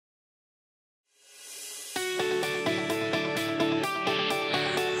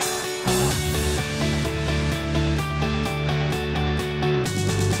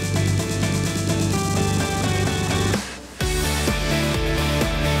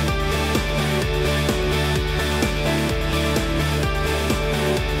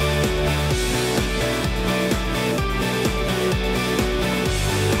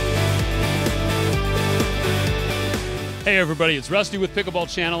everybody, it's Rusty with Pickleball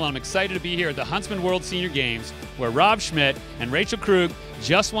Channel, and I'm excited to be here at the Huntsman World Senior Games, where Schmidt and Rachael Kroog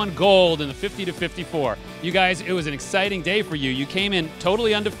just won gold in the 50 to 54. You guys, it was an exciting day for you. You came in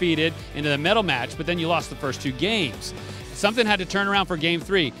totally undefeated into the medal match, but then you lost the first two games. Something had to turn around for game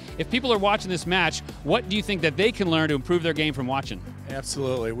three. If people are watching this match, what do you think that they can learn to improve their game from watching?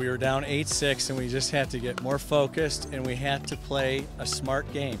 Absolutely. We were down 8-6, and we just had to get more focused, and we had to play a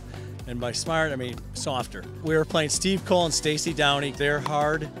smart game. And by smart, I mean softer. We were playing Steve Cole and Stacy Downey. They're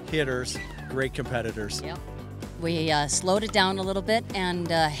hard hitters, great competitors. Yep. We slowed it down a little bit and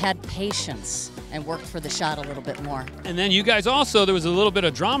had patience and worked for the shot a little bit more. And then you guys also, there was a little bit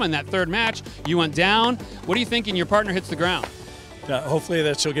of drama in that third match. You went down. What do you think when your partner hits the ground? Hopefully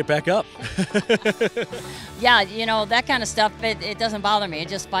that she'll get back up. Yeah, you know, that kind of stuff, it doesn't bother me. It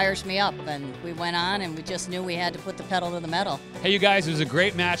just fires me up. And we went on, and we just knew we had to put the pedal to the metal. Hey, you guys, it was a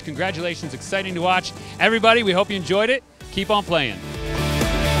great match. Congratulations. Exciting to watch. Everybody, we hope you enjoyed it. Keep on playing.